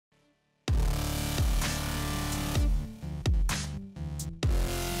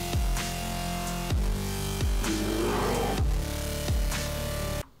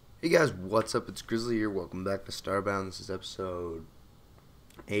Hey guys, what's up? It's Grizzly here. Welcome back to StarBound. This is episode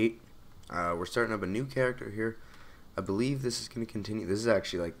 8. We're starting up a new character here. I believe this is going to continue. This is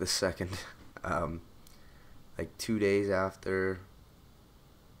actually like the second, like 2 days after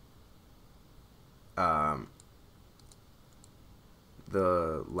the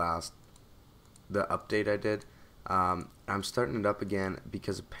update I did. I'm starting it up again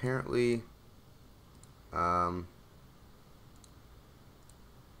because apparently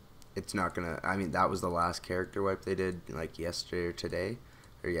it's not gonna, I mean, that was the last character wipe they did like yesterday or today,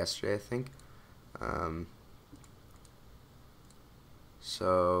 or yesterday I think.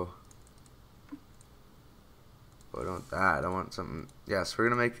 So I don't want that. I want something. Yeah, so we're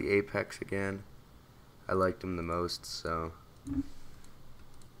gonna make the apex again. I liked him the most, so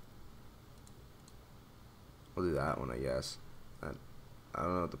we'll do that one, I guess. I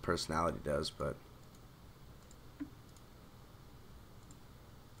don't know what the personality does, but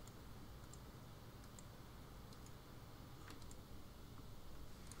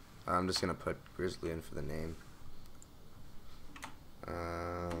I'm just gonna put Grizzly in for the name.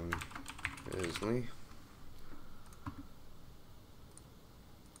 Grizzly.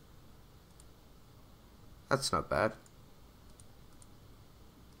 That's not bad.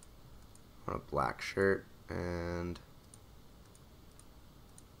 On a black shirt and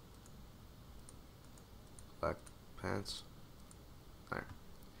black pants. Alright.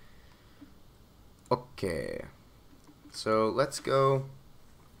 Okay. So let's go.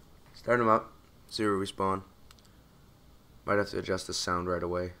 Start them up. Zero respawn. Might have to adjust the sound right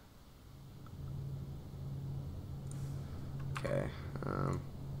away. Okay.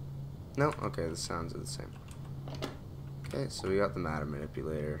 No. Okay, the sounds are the same. Okay, so we got the matter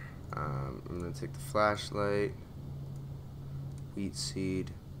manipulator. I'm gonna take the flashlight. Wheat seed.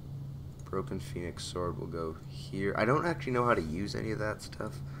 Broken phoenix sword will go here. I don't actually know how to use any of that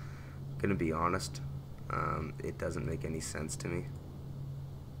stuff. I'm gonna be honest. It doesn't make any sense to me.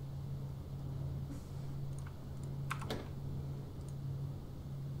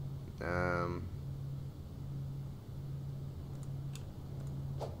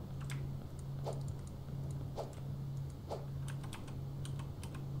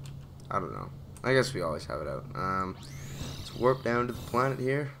 I don't know. I guess we always have it out. Let's warp down to the planet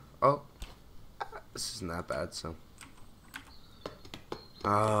here. Oh, this isn't that bad, so.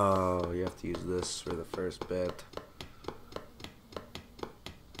 Oh, you have to use this for the first bit.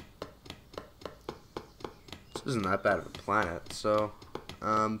 This isn't that bad of a planet, so.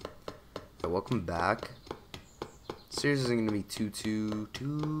 Welcome back. Series isn't going to be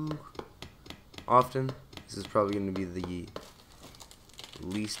too often. This is probably going to be the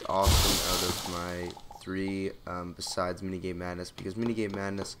least awesome out of my 3 besides Minigame Madness, because Minigame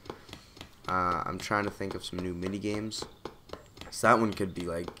Madness, I'm trying to think of some new minigames. So that one could be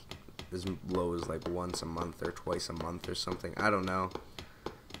like as low as like once a month or twice a month or something. I don't know.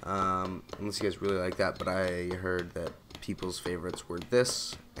 Unless you guys really like that, but I heard that people's favorites were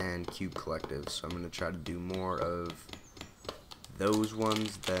this and Cube Collective, so I'm going to try to do more of those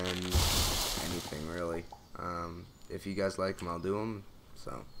ones than anything really. If you guys like them, I'll do them.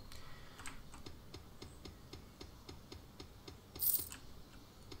 So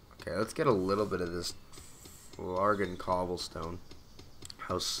okay, let's get a little bit of this Flargon cobblestone.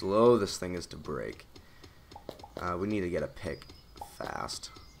 How slow this thing is to break. We need to get a pick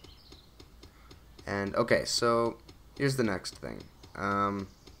fast. And okay, so here's the next thing.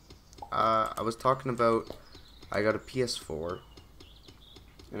 I was talking about, I got a PS4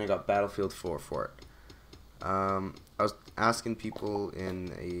 and I got Battlefield 4 for it. I was asking people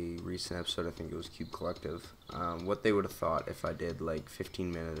in a recent episode, I think it was Cube Collective, what they would have thought if I did like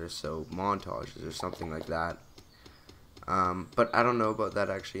 15-minute or so montages or something like that. But I don't know about that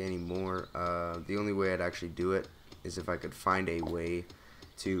actually anymore. The only way I'd actually do it is if I could find a way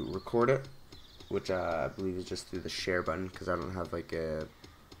to record it, which I believe is just through the share button, because I don't have like a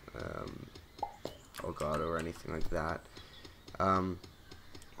Elgato or anything like that.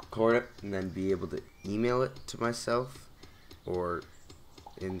 Record it and then be able to email it to myself or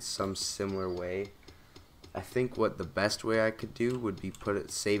in some similar way. I think what the best way I could do would be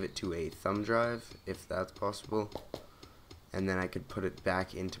save it to a thumb drive, if that's possible, and then I could put it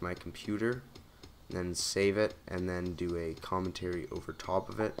back into my computer and then save it and then do a commentary over top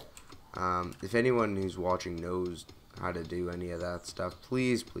of it. If anyone who's watching knows how to do any of that stuff,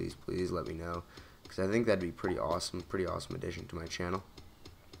 please let me know, because I think that'd be pretty awesome addition to my channel.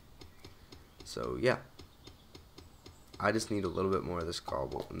 So yeah, I just need a little bit more of this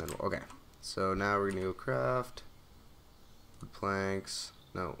cobble, and then okay. So now we're gonna go craft wood planks.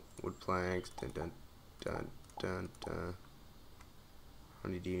 No, wood planks. Dun dun dun dun dun. How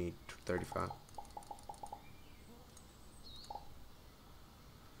many do you need? 35.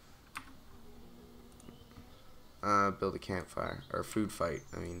 Build a campfire, or food fight,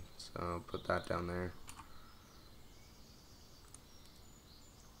 I mean, so put that down there.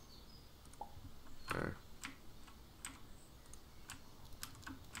 There.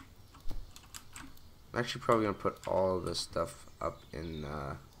 I'm actually probably going to put all of this stuff up in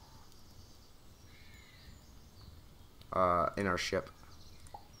our ship.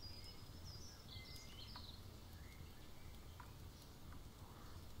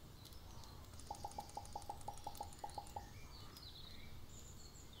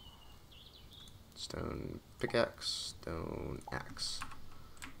 Stone pickaxe, stone axe.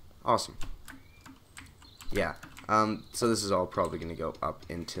 Awesome. Yeah. So this is all probably going to go up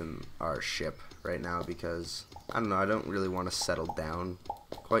into our ship right now because, I don't know, I don't really want to settle down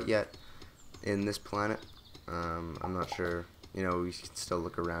quite yet in this planet. I'm not sure, you know, we can still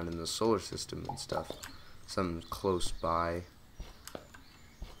look around in the solar system and stuff. Some close by.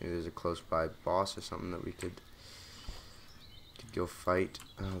 Maybe there's a close by boss or something that we could go fight.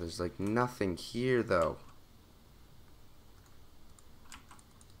 Oh, there's like nothing here though.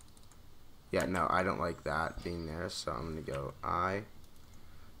 Yeah, no, I don't like that being there, so I'm gonna go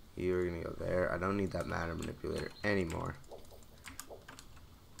you're gonna go there. I don't need that matter manipulator anymore.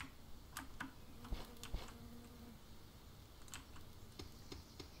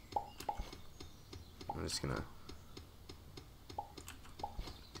 I'm just gonna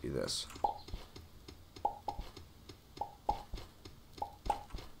do this.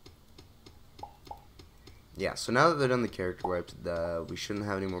 Yeah, so now that they're done the character wipes, we shouldn't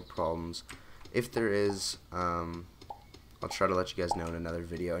have any more problems. If there is, I'll try to let you guys know in another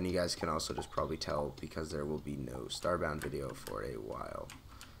video, and you guys can also just probably tell because there will be no StarBound video for a while.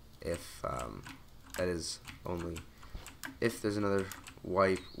 If that is only if there's another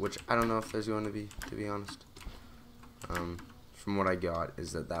wipe, which I don't know if there's going to be honest. From what I got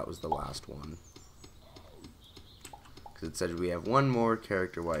is that was the last one, because it said we have one more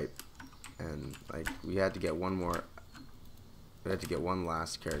character wipe. And like we had to get one more. We had to get one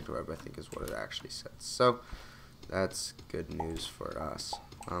last character web, I think is what it actually says. So that's good news for us.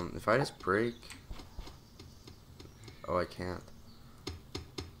 If I just break, oh, I can't.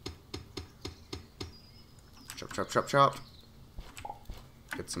 Chop, chop, chop, chop.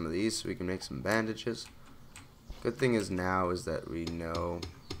 Get some of these so we can make some bandages. Good thing is now is that we know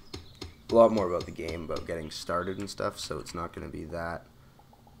a lot more about the game, about getting started and stuff. So it's not going to be that,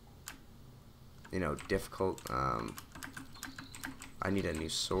 you know, difficult. I need a new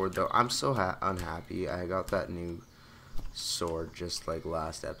sword though. I'm so unhappy. I got that new sword just like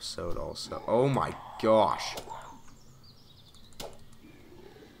last episode also. Oh my gosh.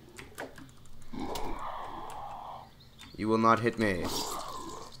 You will not hit me.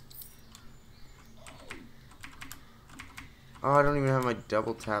 Oh, I don't even have my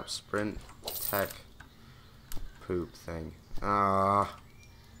double tap sprint tech poop thing. Make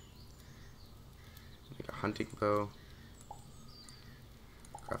a hunting bow.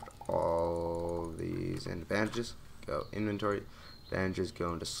 Craft all these and bandages. Go inventory. Bandages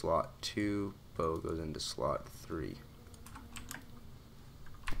go into slot 2. Bow goes into slot 3.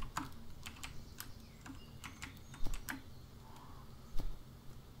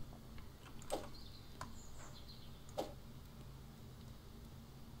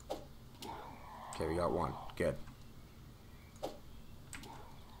 Okay, we got one. Good.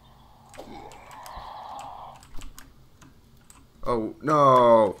 Oh,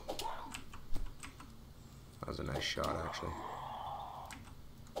 no! That was a nice shot, actually.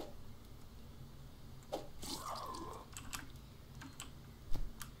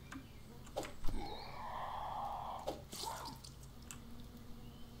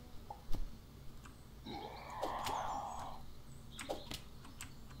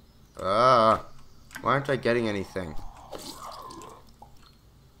 Why aren't I getting anything? I'm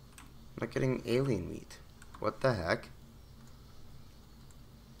not getting alien meat. What the heck?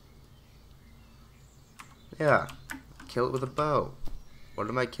 Yeah, kill it with a bow. What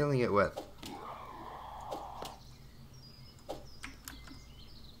am I killing it with?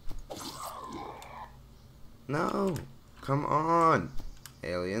 No, come on,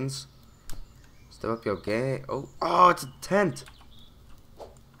 aliens. Step up your game. Oh, it's a tent.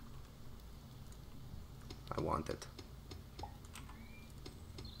 I want it.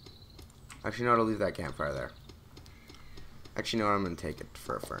 Actually, no, I'll leave that campfire there. Actually, no, I'm gonna take it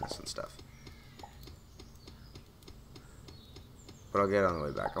for a furnace and stuff. But I'll get it on the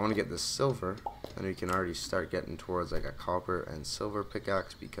way back. I want to get this silver, and we can already start getting towards like a copper and silver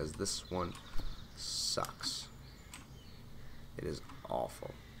pickaxe because this one sucks. It is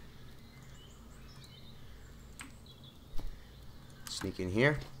awful. Sneak in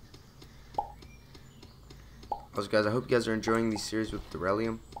here. Also, guys, I hope you guys are enjoying these series with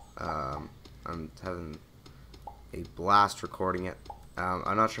Beryllium. I'm having a blast recording it.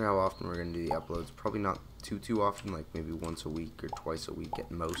 I'm not sure how often we're going to do the uploads. Probably not too often, like maybe once a week or twice a week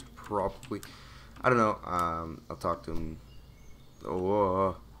at most, probably. I don't know. I'll talk to him.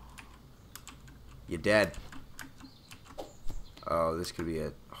 Oh, you're dead. Oh, this could be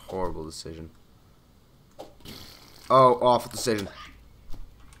a horrible decision. Oh, awful decision.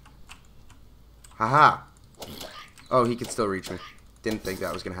 Haha. Oh, he can still reach me. Didn't think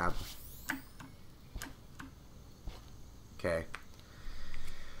that was gonna happen. Okay.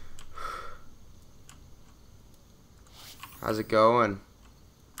 How's it going,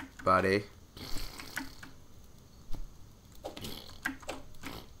 buddy?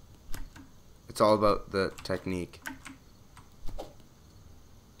 It's all about the technique.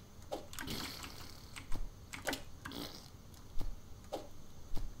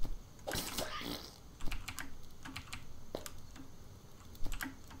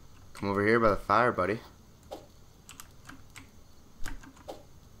 Come over here by the fire, buddy.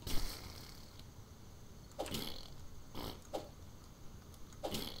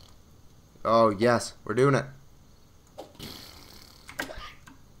 Oh, yes, we're doing it.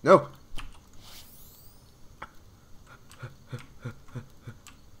 No.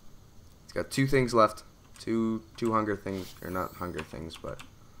 It's got 2 things left. Two hunger things, or not hunger things, but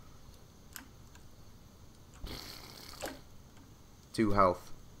 2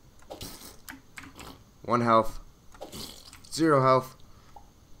 health. 1 health. 0 health.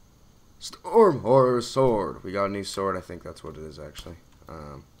 Storm Horror Sword. We got a new sword. I think that's what it is, actually.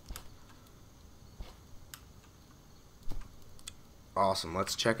 Awesome.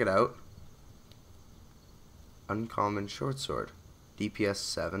 Let's check it out. Uncommon short sword. DPS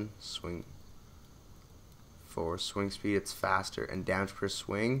 7. Swing 4. Swing speed, it's faster. And damage per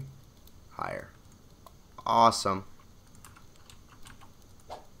swing, higher. Awesome.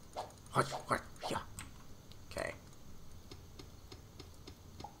 What? Yeah. Okay.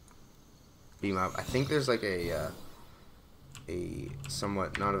 Beam up. I think there's like a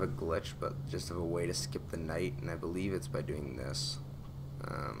somewhat, not of a glitch, but just of a way to skip the night, and I believe it's by doing this.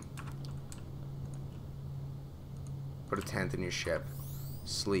 Put a tent in your ship.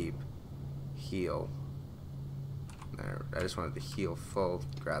 Sleep. Heal. There. I just wanted to heal full.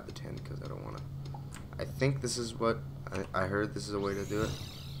 Grab the tent because I don't want to. I think this is what I heard. This is a way to do it.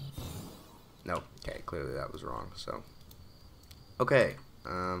 No. Okay. Clearly that was wrong. So. Okay.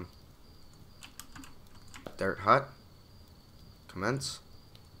 Dirt hut. Commence.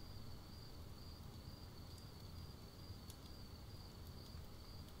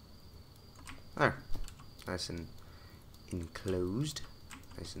 There. Nice and enclosed.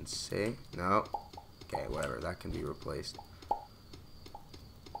 Nice and safe. No. Okay, whatever. That can be replaced.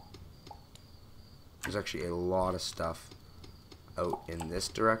 There's actually a lot of stuff out in this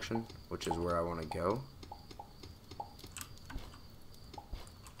direction, which is where I want to go.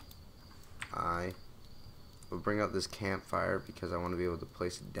 I will bring out this campfire because I want to be able to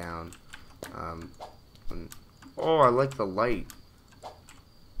place it down. Oh, I like the light.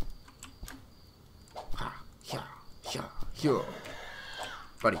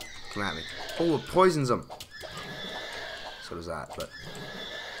 Buddy, come at me. Oh, it poisons them. So does that, but.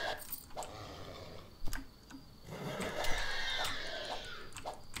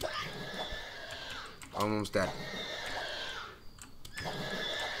 Almost dead.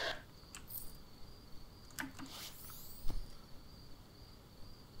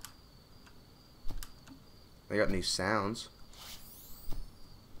 They got new sounds.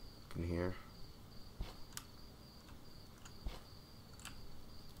 You can hear.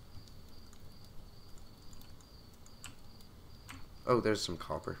 Oh, there's some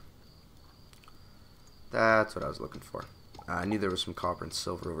copper. That's what I was looking for. I knew there was some copper and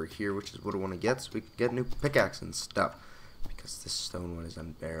silver over here, which is what I want to get, so we can get a new pickaxe and stuff. Because this stone one is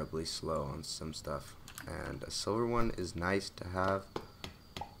unbearably slow on some stuff. And a silver one is nice to have.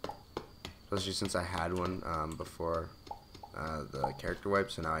 Especially since I had one before the character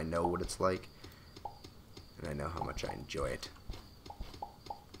wipe, so now I know what it's like. And I know how much I enjoy it.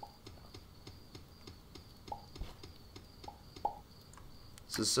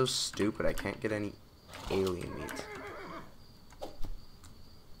 This is so stupid, I can't get any alien meat.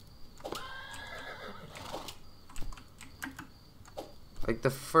 Like the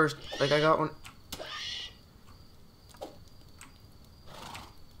first, like I got one.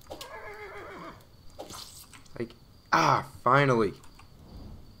 Like, finally.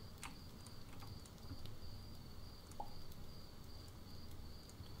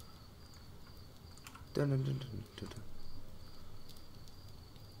 Time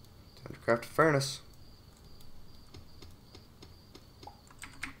to craft a furnace.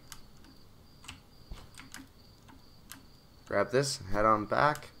 Grab this and head on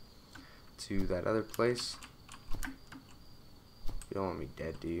back to that other place. You don't want me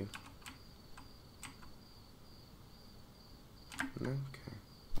dead, do you? Okay.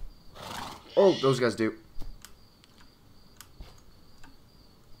 Oh, those guys do.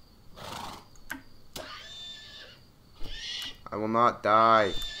 I will not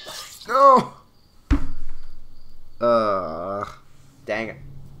die. No! Dang it.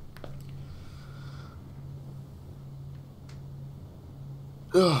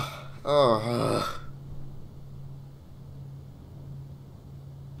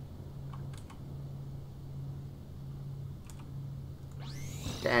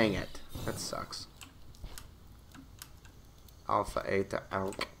 Dang it. That sucks. Alpha eta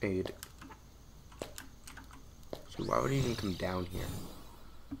alk aid. So why would he even come down here?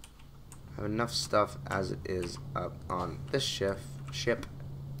 I have enough stuff as it is up on this ship.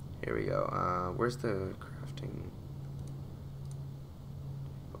 Here we go. Where's the crafting?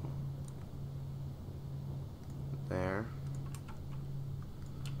 There.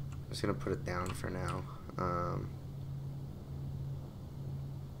 I'm just gonna put it down for now.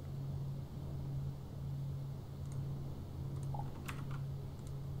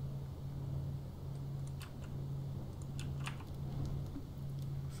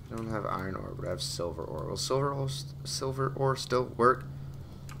 I don't have iron ore, but I have silver ore. Will silver ore still work?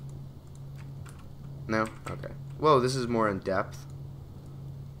 No? Okay. Whoa, this is more in depth.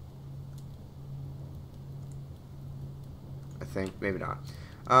 I think. Maybe not.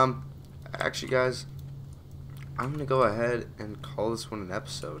 Actually, guys, I'm gonna go ahead and call this one an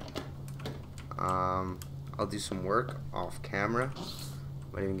episode. I'll do some work off camera.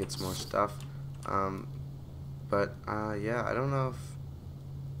 Might even get some more stuff. Yeah, I don't know if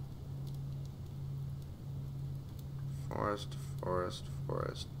forest,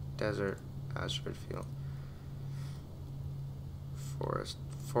 desert, asteroid field, forest,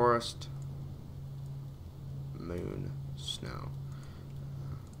 moon, snow.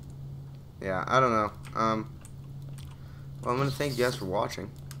 Yeah, I don't know. Well, I'm gonna thank you guys for watching.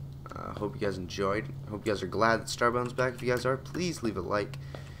 Hope you guys enjoyed. Hope you guys are glad that StarBound's back. If you guys are, please leave a like.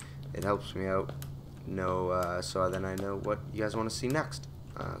 It helps me out. So then I know what you guys want to see next.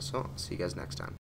 So see you guys next time.